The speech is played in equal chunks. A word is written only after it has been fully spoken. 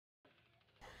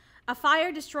A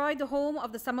fire destroyed the home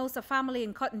of the Samosa family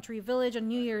in Cotton Tree Village on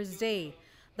New Year's Day.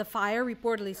 The fire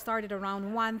reportedly started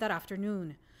around 1 that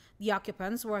afternoon. The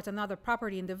occupants were at another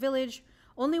property in the village.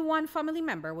 Only one family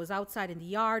member was outside in the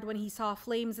yard when he saw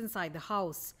flames inside the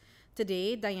house.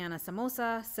 Today, Diana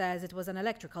Samosa says it was an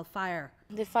electrical fire.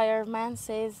 The fireman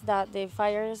says that the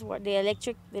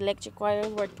electric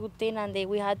wires were too thin, and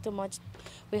we had too much.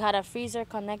 We had a freezer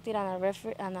connected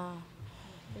and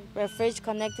a fridge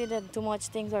connected, and too much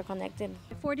things were connected.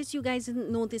 Before this, you guys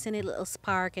didn't notice any little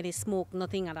spark, any smoke,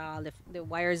 nothing at all. The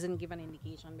wires didn't give an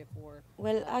indication before.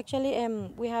 Well, actually,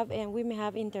 we may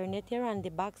have internet here, and the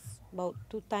box about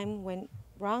 2 times went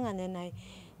wrong, and then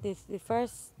the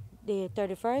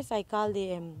 31st, I called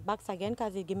the box again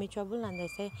because it gave me trouble, and they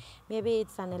say maybe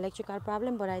it's an electrical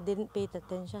problem, but I didn't pay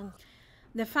attention.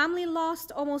 The family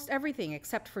lost almost everything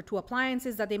except for 2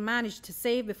 appliances that they managed to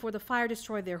save before the fire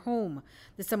destroyed their home.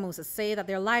 The Samosas say that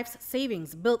their life's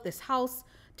savings built this house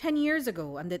 10 years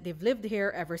ago and that they've lived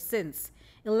here ever since.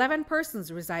 11 persons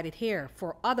resided here,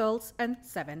 4 adults and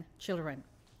 7 children.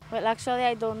 Well, actually,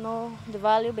 I don't know the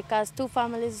value because 2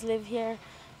 families live here.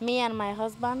 Me and my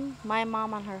husband, my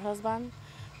mom and her husband.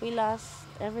 We lost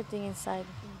everything inside.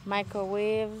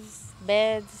 Microwaves,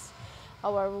 beds,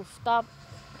 our rooftop,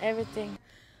 everything.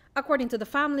 According to the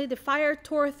family, the fire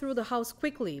tore through the house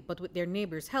quickly, but with their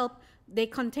neighbors' help, they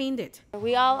contained it.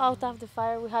 We all out of the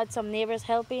fire. We had some neighbors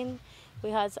helping.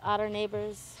 We had other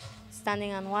neighbors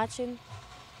standing and watching.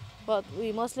 But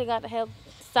we mostly got help.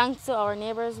 Thanks to our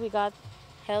neighbors, we got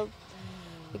help.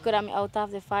 We could have out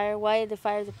of the fire. While the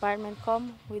fire department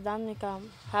come, we don't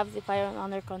have the fire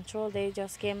under control. They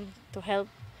just came to help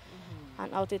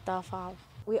and out it off.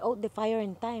 We out the fire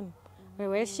in time.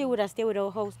 Whereas she would have stayed with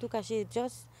our house too, because she's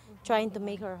just trying to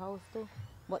make her house too.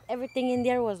 But everything in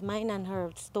there was mine, and her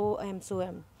store,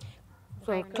 so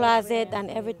closet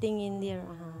and everything in there,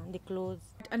 the clothes.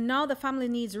 And now the family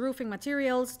needs roofing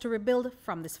materials to rebuild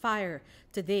from this fire.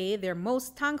 Today, they're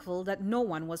most thankful that no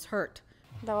one was hurt.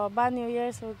 The bad New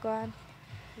Year's were gone.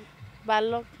 Bad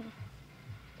luck.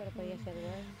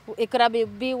 It could have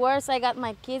been worse. I got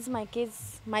my kids.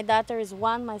 My daughter is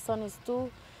 1, my son is 2.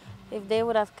 If they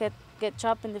would have get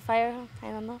chopped in the fire,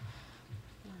 I don't know.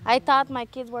 I thought my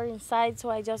kids were inside, so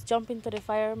I just jumped into the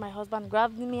fire. My husband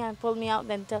grabbed me and pulled me out.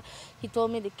 Then he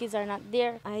told me the kids are not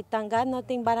there. I thank God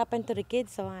nothing bad happened to the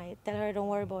kids, so I tell her don't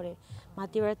worry about it.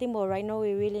 Material thing, but right now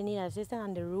we really need assistance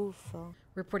on the roof. So.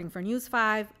 Reporting for News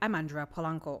 5, I'm Andrea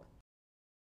Polanco.